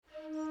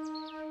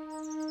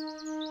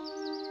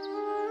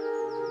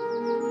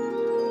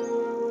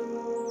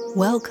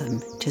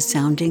Welcome to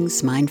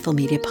Soundings Mindful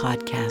Media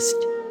Podcast.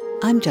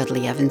 I'm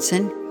Dudley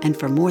Evenson, and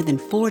for more than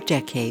 4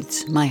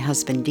 decades, my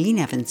husband Dean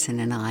Evenson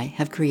and I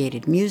have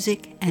created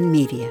music and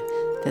media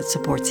that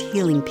supports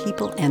healing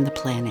people and the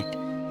planet.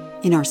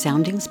 In our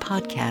Soundings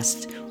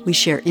podcasts, we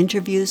share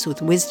interviews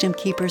with wisdom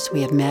keepers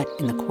we have met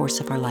in the course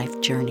of our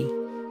life journey.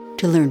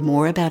 To learn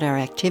more about our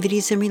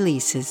activities and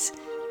releases,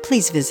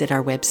 please visit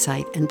our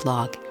website and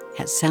blog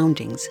at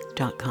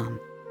soundings.com.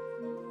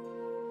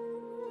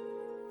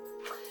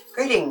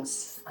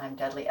 Greetings, I'm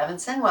Dudley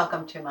Evenson.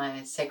 Welcome to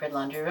my sacred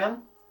laundry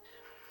room.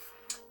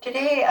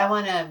 Today I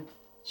want to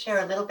share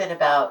a little bit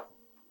about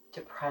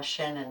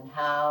depression and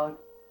how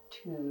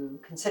to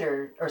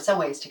consider, or some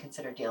ways to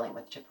consider dealing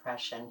with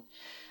depression.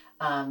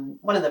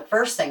 One of the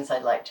first things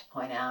I'd like to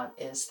point out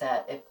is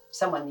that if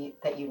someone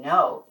that you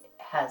know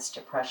has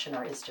depression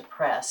or is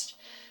depressed,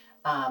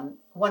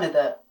 one of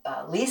the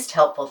least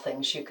helpful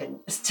things you can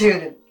do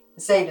to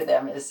say to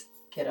them is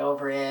get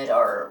over it,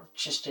 or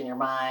just in your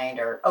mind,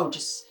 or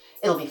just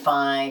it'll be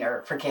fine,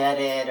 or forget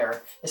it,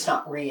 or it's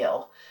not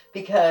real.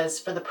 Because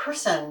for the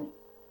person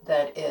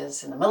that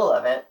is in the middle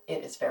of it,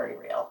 it is very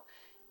real,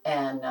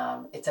 and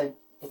it's a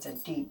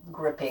deep,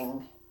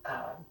 gripping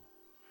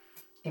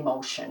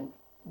emotion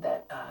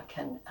that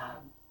can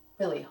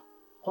really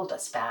hold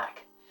us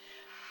back.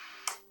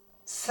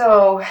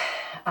 So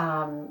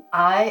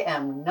I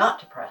am not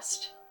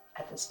depressed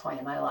at this point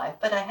in my life,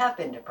 but I have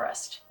been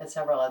depressed at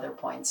several other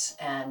points.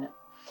 And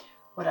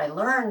what I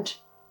learned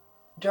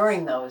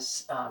during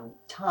those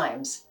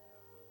times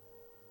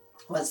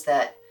was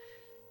that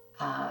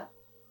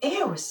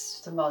it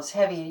was the most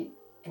heavy,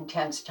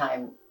 intense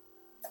time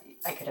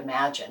I could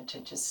imagine,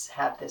 to just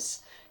have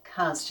this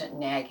constant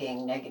nagging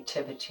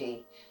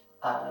negativity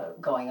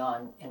going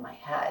on in my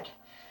head.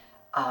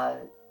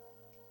 The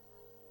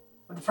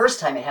first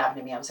time it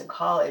happened to me, I was in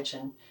college,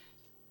 and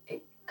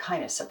it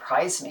kind of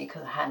surprised me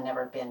because I had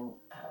never been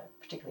a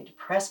particularly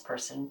depressed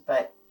person,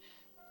 but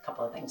a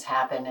couple of things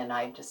happened and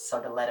I just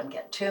sort of let them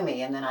get to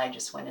me, and then I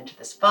just went into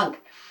this funk.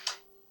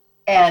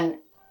 And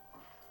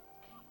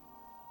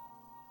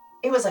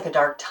it was like a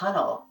dark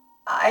tunnel.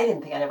 I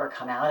didn't think I'd ever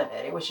come out of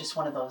it. It was just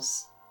one of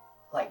those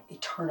like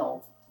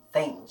eternal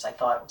things. I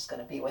thought it was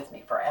going to be with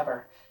me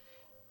forever.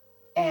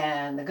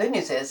 And the good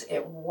news is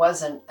it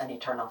wasn't an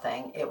eternal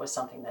thing. It was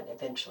something that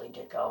eventually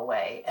did go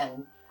away.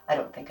 And I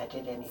don't think I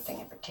did anything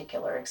in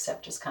particular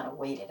except just kind of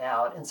wait it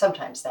out. And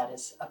sometimes that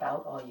is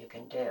about all you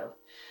can do.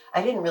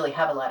 I didn't really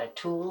have a lot of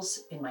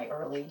tools in my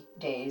early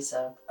days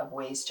of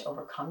ways to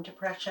overcome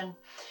depression.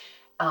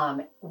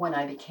 When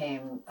I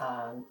became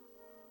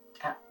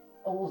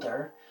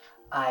older,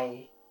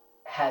 I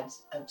had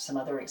some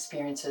other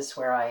experiences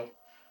where I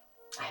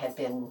had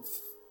been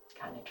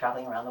kind of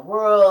traveling around the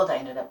world. I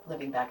ended up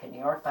living back in New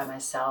York by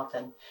myself,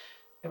 and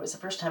it was the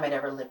first time I'd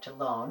ever lived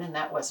alone, and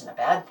that wasn't a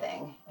bad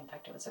thing. In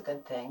fact, it was a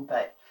good thing.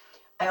 But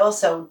I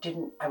wasn't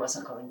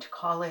going to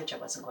college, I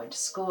wasn't going to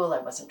school, I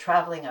wasn't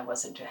traveling, I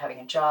wasn't having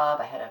a job.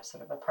 I had a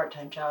sort of a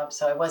part-time job,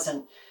 so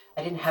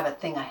I didn't have a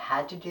thing I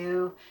had to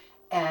do.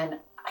 And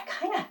I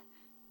kind of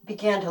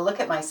began to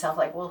look at myself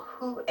like, well,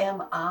 who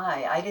am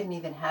I? I didn't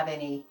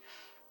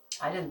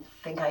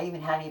think I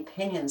even had any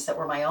opinions that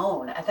were my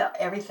own. I thought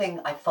everything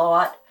I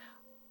thought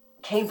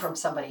came from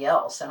somebody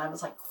else. And I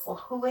was like, well,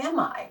 who am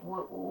I?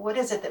 What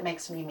is it that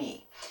makes me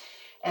me?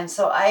 And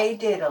so I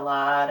did a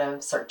lot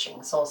of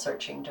soul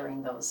searching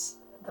during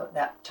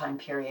that time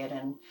period.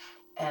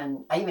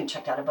 And I even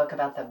checked out a book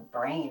about the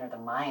brain or the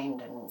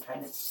mind and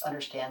trying to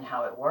understand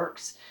how it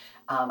works.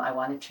 I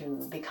wanted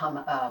to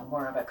become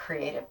more of a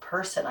creative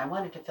person. I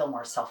wanted to feel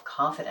more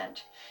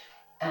self-confident.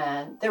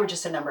 And there were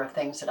just a number of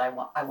things that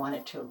I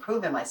wanted to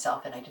improve in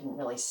myself, and I didn't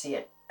really see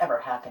it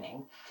ever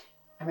happening.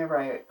 I remember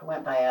I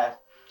went by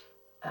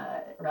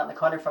around the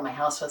corner from my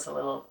house was a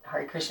little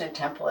Hare Krishna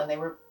temple, and they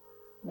were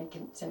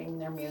sending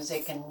their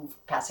music and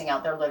passing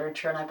out their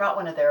literature. And I brought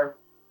one of their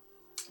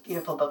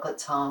beautiful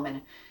booklets home,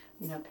 and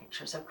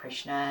pictures of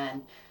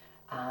Krishna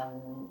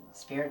and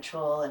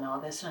spiritual and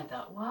all this. And I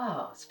thought,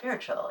 wow,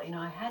 spiritual.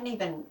 that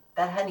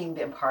hadn't even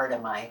been part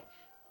of my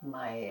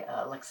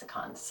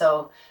lexicon.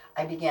 So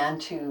I began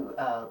to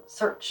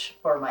search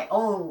for my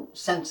own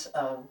sense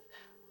of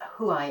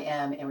who I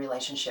am in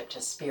relationship to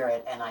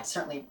spirit. And I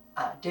certainly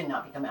did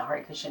not become a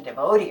Hare Krishna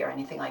devotee or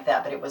anything like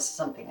that, but it was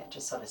something that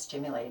just sort of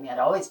stimulated me. I'd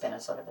always been a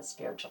sort of a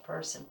spiritual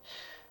person,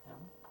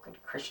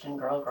 good Christian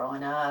girl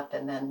growing up.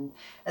 And then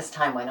as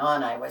time went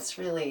on, I was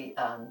really,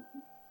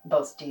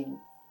 both Dean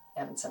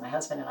Evenson, my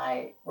husband, and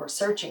I were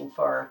searching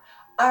for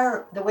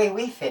the way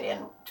we fit in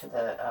to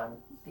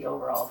the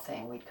overall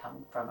thing. We'd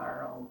come from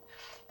our own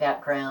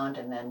background,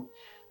 and then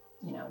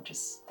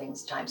just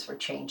times were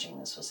changing.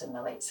 This was in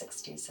the late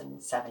 60s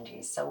and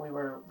 70s. So we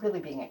were really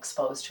being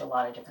exposed to a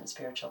lot of different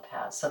spiritual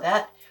paths. So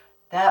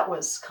that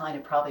was kind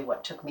of probably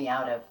what took me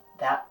out of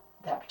that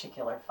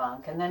particular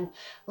funk. And then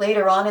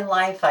later on in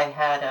life, I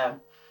had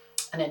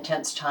an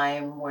intense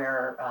time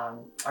where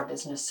our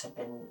business had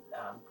been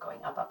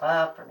going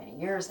up for many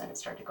years. Then it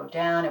started to go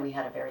down, and we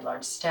had a very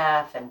large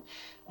staff, and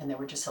there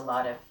were just a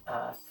lot of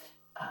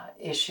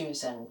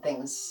issues and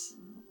things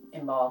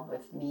involved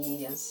with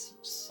me as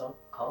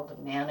so-called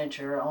a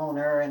manager,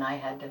 owner, and I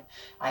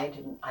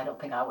don't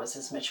think I was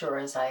as mature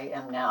as I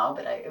am now,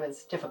 but it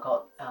was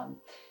difficult.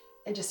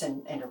 And just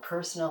in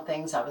interpersonal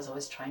things, I was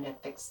always trying to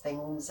fix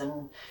things,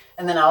 and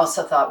then I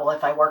also thought, well,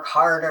 if I work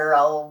harder,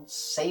 I'll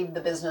save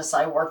the business.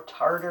 I worked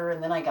harder,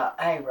 and then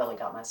I really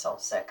got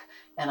myself sick,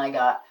 and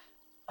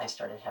I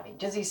started having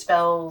dizzy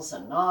spells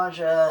and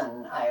nausea,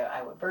 and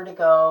I would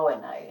vertigo,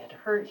 and I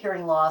had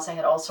hearing loss. I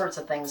had all sorts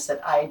of things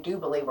that I do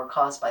believe were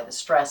caused by the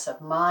stress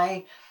of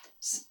my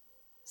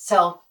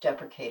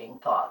self-deprecating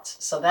thoughts.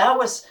 So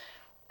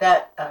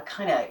that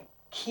kind of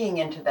keying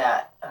into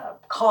that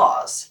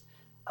cause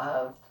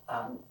of,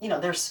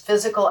 there's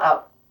physical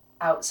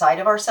outside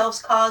of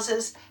ourselves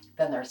causes,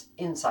 then there's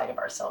inside of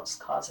ourselves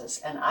causes.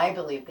 And I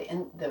believe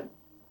the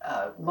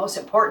most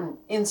important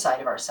inside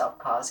of our self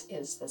cause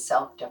is the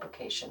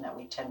self-deprecation that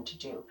we tend to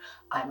do.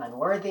 I'm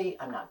unworthy,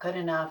 I'm not good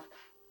enough.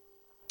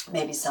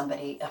 Maybe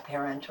a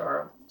parent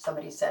or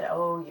somebody said,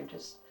 oh, you're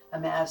just a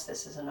mess,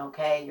 this isn't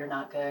okay, you're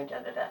not good, da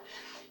da da.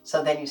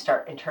 So then you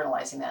start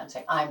internalizing that and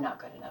saying, I'm not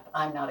good enough,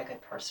 I'm not a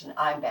good person,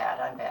 I'm bad.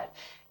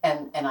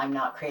 And I'm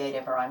not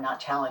creative, or I'm not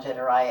talented,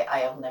 or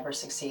I'll never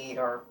succeed,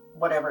 or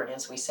whatever it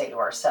is we say to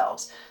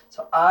ourselves.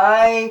 So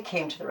I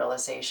came to the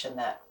realization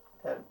that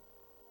the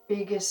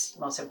biggest,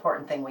 most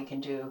important thing we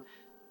can do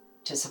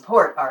to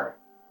support our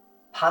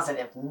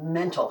positive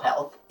mental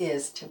health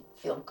is to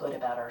feel good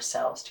about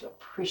ourselves, to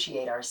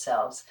appreciate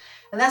ourselves.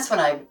 And that's when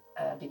I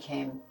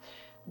became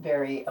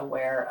very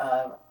aware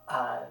of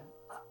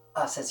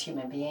us as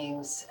human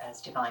beings,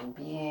 as divine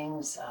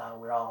beings.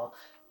 We're all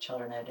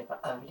children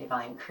of a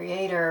divine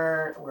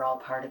creator. We're all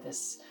part of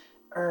this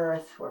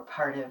earth. We're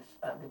part of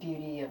the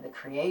beauty of the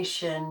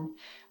creation.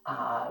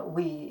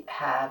 We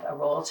have a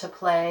role to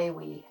play.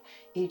 We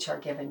each are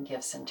given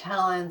gifts and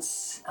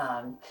talents.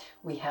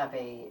 We have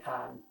a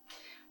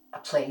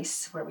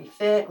place where we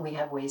fit. We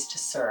have ways to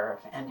serve,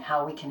 and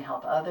how we can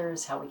help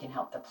others, how we can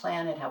help the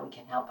planet, how we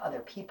can help other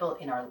people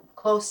in our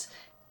close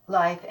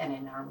life and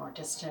in our more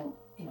distant,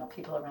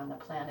 people around the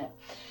planet.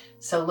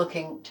 So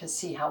looking to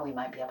see how we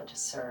might be able to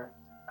serve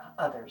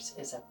others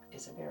is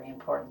a very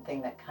important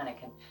thing that kind of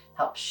can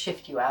help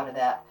shift you out of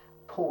that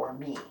poor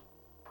me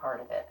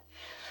part of it.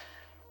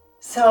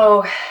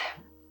 So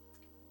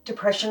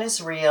depression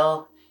is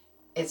real.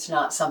 It's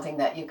not something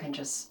that you can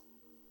just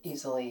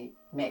easily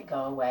make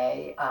go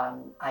away.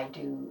 I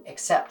do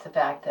accept the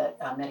fact that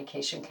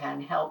medication can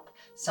help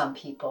some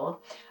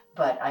people,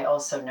 but I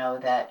also know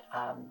that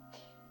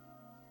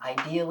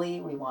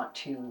ideally we want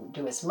to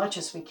do as much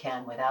as we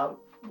can without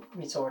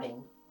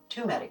resorting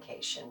to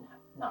medication,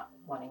 not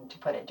wanting to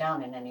put it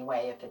down in any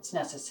way if it's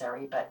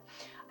necessary. But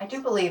I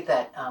do believe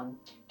that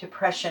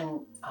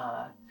depression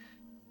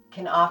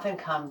can often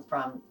come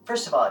from,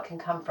 first of all, it can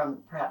come from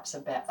perhaps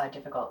a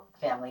difficult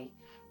family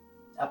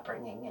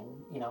upbringing,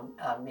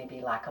 and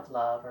maybe lack of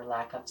love or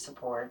lack of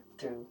support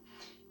through,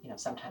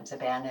 sometimes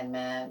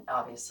abandonment,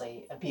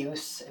 obviously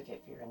abuse, if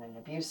you're in an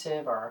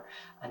abusive or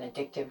an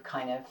addictive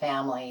kind of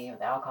family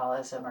with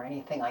alcoholism or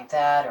anything like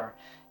that, or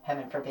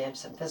heaven forbid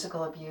some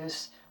physical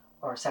abuse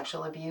or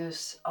sexual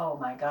abuse. Oh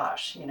my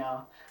gosh,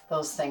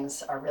 those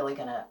things are really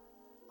going to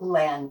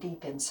land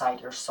deep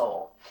inside your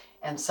soul.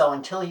 And so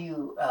until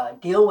you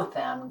deal with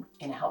them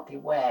in a healthy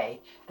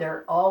way,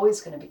 they're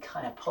always going to be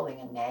kind of pulling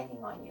and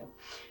nagging on you.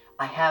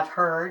 I have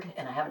heard,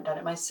 and I haven't done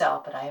it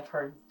myself, but I have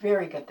heard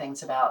very good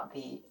things about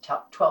the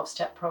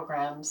 12-step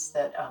programs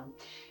that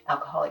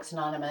Alcoholics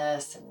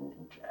Anonymous and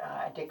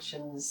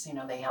addictions,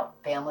 they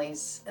help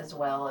families as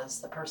well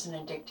as the person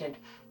addicted.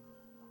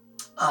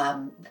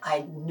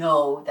 I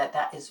know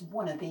that is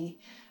one of the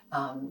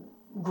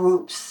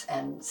groups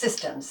and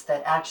systems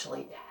that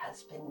actually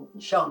has been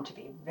shown to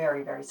be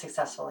very, very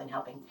successful in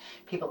helping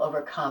people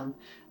overcome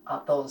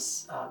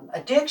those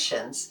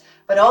addictions,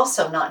 but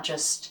also not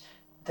just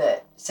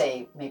that,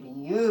 say, maybe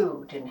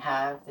you didn't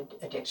have the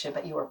addiction,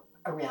 but you were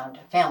around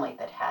a family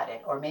that had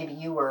it, or maybe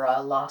you were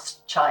a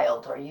lost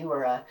child, or you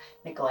were a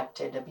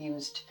neglected,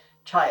 abused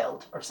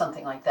child, or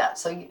something like that.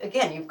 So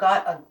again, you've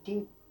got a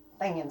deep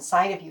thing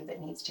inside of you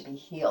that needs to be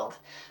healed.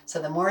 So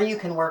the more you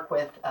can work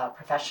with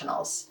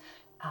professionals,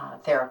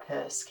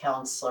 therapists,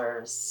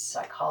 counselors,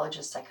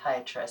 psychologists,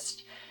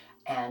 psychiatrists,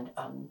 and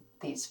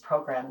these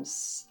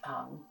programs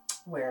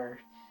where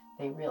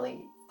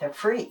they're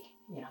free.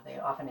 They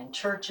often in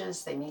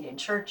churches, they meet in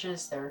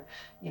churches. They're,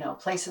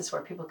 places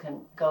where people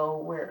can go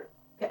where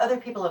other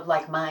people of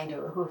like mind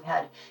who've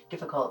had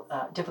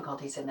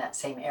difficulties in that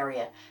same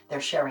area,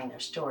 they're sharing their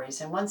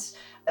stories. And once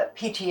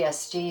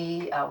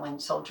PTSD, when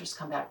soldiers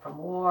come back from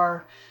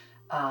war,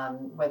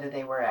 whether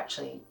they were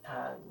actually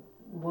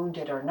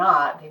wounded or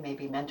not, they may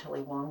be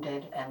mentally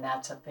wounded, and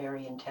that's a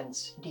very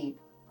intense, deep,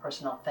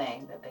 personal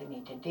thing that they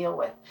need to deal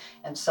with.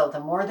 And so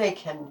the more they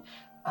can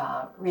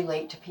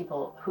relate to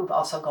people who've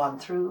also gone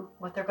through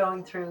what they're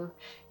going through,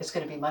 it's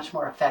going to be much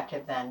more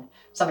effective than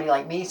somebody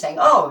like me saying,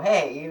 oh,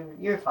 hey,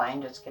 you're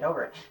fine, just get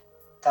over it.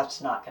 That's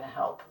not going to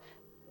help.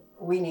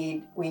 We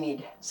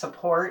need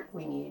support.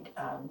 We need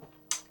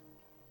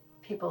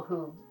people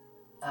who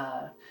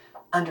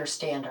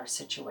understand our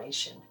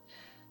situation.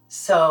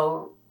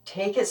 So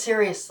take it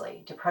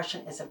seriously.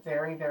 Depression is a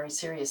very, very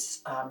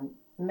serious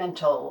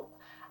mental,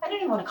 I don't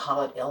even want to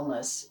call it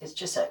illness. It's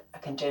just a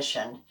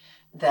condition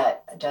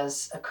that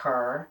does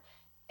occur,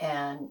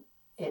 and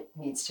it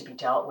needs to be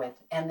dealt with.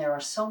 And there are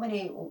so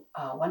many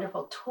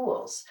wonderful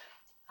tools.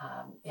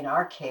 In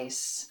our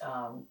case,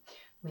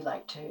 we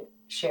like to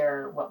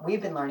share what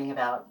we've been learning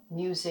about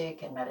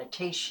music and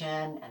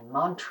meditation and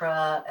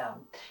mantra,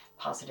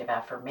 positive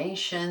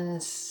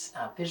affirmations,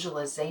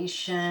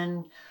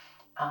 visualization.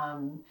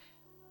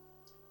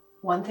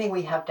 One thing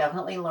we have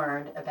definitely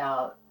learned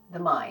about the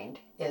mind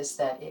is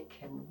that it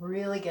can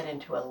really get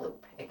into a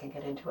loop. It can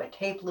get into a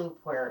tape loop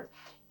where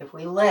if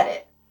we let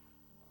it,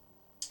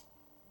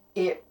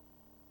 it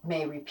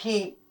may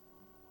repeat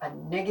a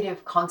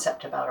negative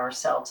concept about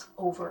ourselves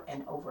over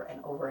and over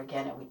and over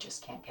again, and we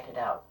just can't get it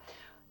out.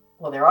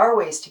 Well, there are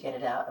ways to get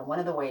it out, and one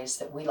of the ways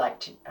that we like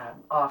to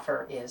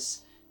offer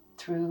is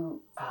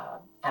through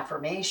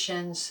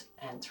affirmations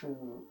and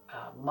through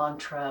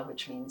mantra,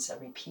 which means a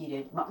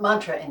repeated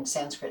mantra in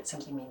Sanskrit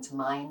simply means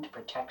mind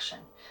protection.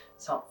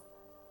 So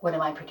what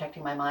am I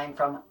protecting my mind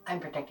from? I'm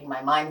protecting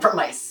my mind from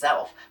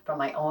myself, from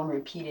my own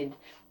repeated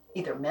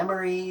either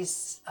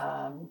memories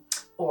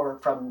or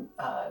from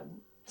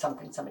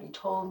something somebody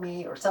told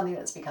me or something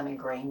that's become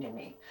ingrained in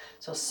me.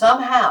 So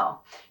somehow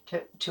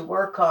to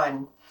work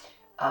on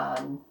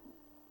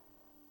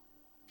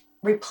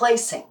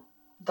replacing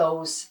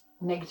those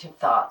negative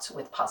thoughts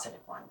with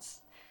positive ones.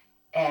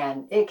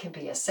 And it can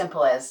be as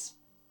simple as,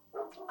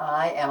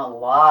 I am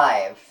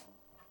alive.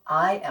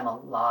 I am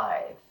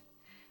alive.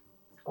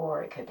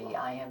 Or it could be,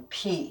 I am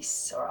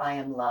peace, or I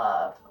am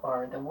love,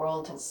 or the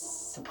world is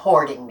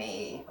supporting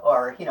me,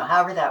 or,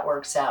 however that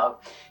works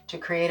out, to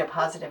create a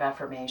positive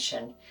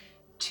affirmation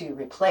to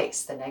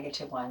replace the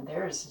negative one.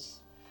 There's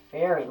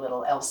very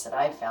little else that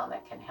I've found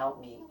that can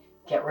help me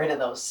get rid of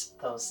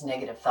those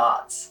negative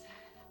thoughts.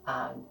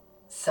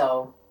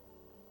 So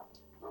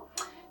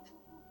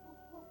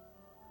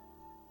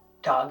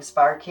dogs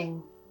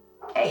barking.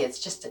 Hey, it's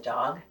just a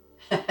dog.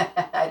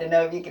 I don't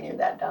know if you can hear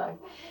that dog.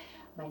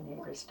 My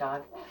neighbor's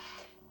dog.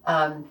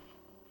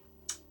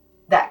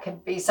 That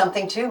could be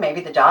something too. Maybe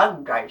the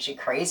dog drives you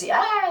crazy.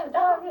 The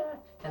dog.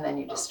 And then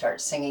you just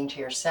start singing to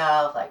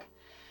yourself like,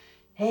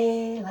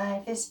 hey,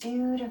 life is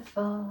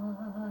beautiful.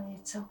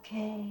 It's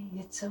okay.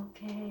 It's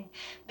okay.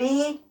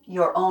 Be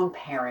your own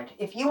parent.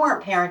 If you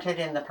weren't parented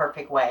in the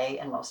perfect way,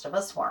 and most of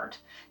us weren't,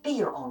 be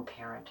your own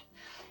parent.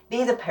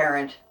 Be the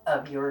parent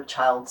of your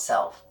child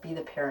self. Be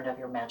the parent of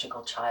your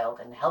magical child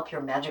and help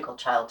your magical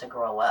child to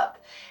grow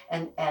up.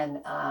 And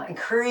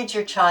encourage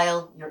your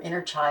child, your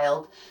inner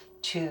child,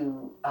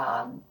 to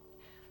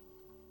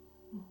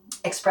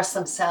express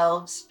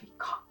themselves,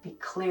 be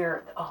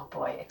clear. Oh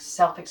boy,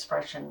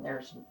 self-expression,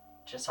 there's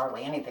just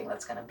hardly anything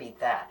that's going to beat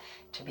that.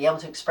 To be able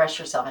to express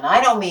yourself. And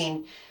I don't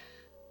mean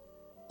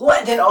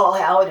letting it all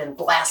out and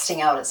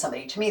blasting out at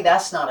somebody. To me,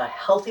 that's not a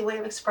healthy way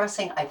of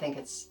expressing. I think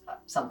it's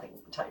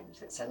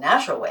it's a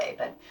natural way,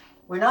 but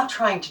we're not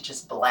trying to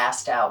just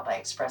blast out by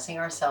expressing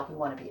ourselves. We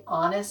want to be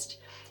honest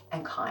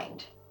and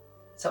kind.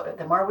 So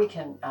the more we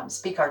can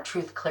speak our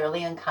truth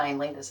clearly and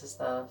kindly, this is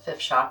the fifth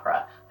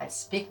chakra. I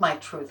speak my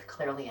truth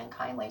clearly and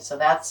kindly. So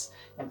that's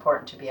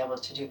important to be able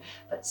to do.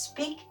 But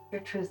speak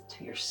your truth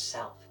to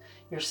yourself.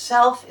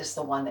 Yourself is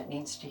the one that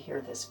needs to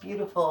hear this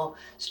beautiful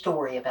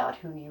story about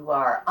who you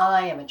are.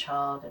 I am a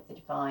child of the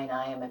divine.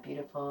 I am a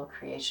beautiful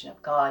creation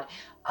of God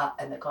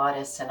and the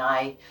goddess, and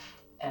I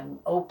am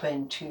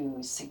open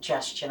to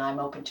suggestion. I'm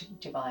open to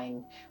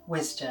divine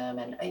wisdom,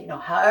 and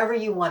however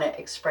you want to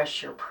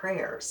express your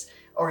prayers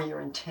or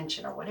your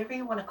intention or whatever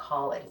you want to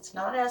call it. It's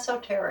not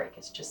esoteric.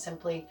 It's just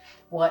simply,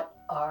 what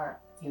are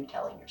you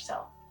telling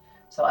yourself?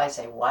 So I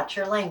say, watch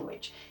your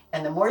language.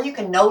 And the more you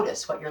can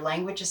notice what your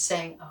language is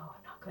saying, oh,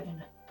 I'm not good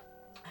enough,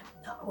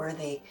 I'm not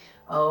worthy,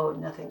 oh,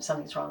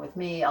 something's wrong with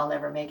me, I'll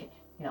never make it.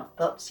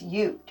 That's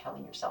you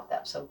telling yourself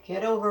that. So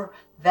get over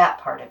that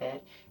part of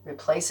it,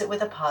 replace it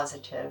with a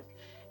positive,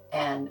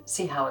 and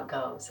see how it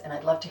goes. And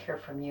I'd love to hear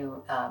from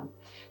you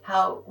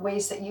how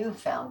ways that you've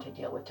found to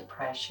deal with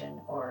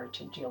depression or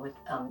to deal with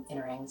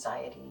inner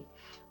anxiety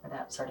or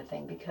that sort of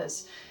thing,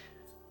 because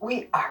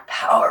we are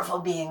powerful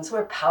beings.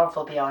 We're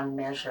powerful beyond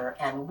measure,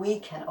 and we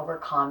can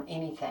overcome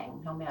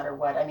anything, no matter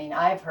what. I mean,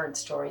 I've heard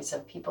stories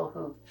of people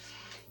who've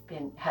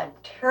had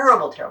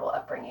terrible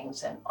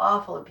upbringings and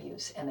awful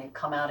abuse, and they've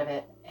come out of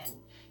it and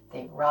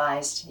they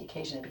rise to the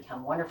occasion and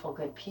become wonderful,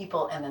 good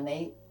people, and then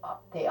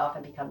they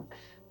often become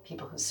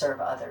people who serve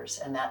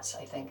others. And that's,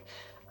 I think,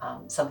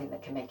 something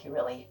that can make you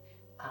really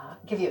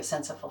give you a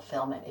sense of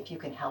fulfillment if you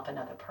can help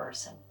another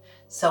person.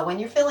 So when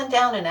you're feeling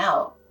down and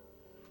out,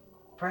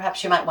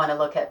 perhaps you might want to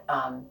look at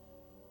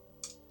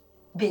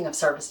being of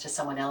service to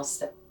someone else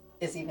that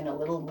is even a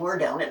little more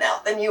down and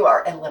out than you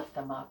are, and lift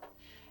them up.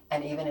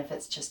 And even if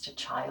it's just a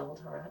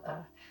child or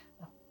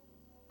a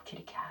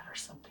kitty cat or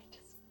something,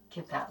 just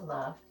give that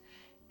love.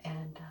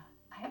 And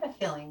I have a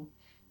feeling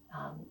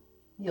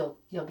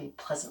you'll be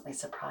pleasantly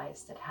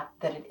surprised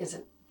that it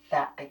isn't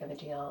that big of a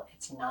deal.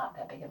 It's not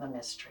that big of a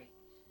mystery.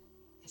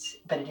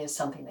 but it is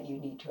something that you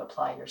need to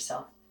apply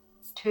yourself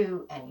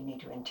to, and you need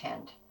to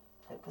intend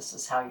that this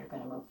is how you're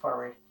going to move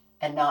forward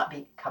and not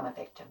become a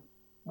victim.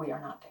 We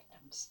are not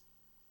victims.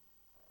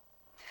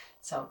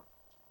 So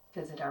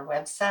visit our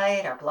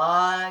website, our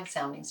blog,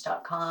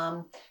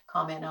 soundings.com,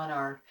 comment on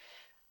our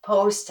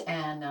post,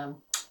 and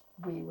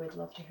we would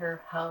love to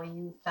hear how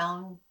you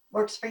found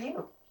works for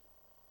you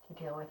to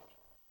deal with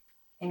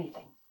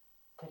anything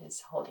that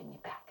is holding you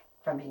back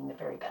from being the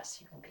very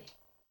best you can be.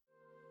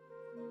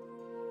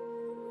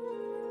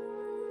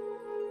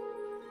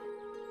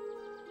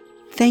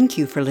 Thank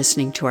you for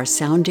listening to our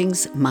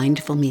Soundings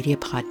Mindful Media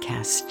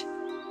podcast.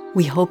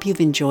 We hope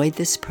you've enjoyed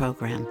this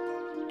program.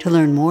 To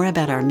learn more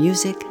about our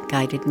music,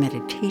 guided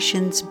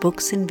meditations,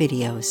 books, and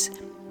videos,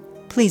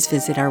 please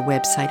visit our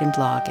website and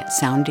blog at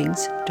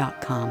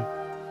soundings.com.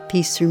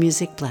 Peace through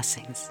music,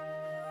 blessings.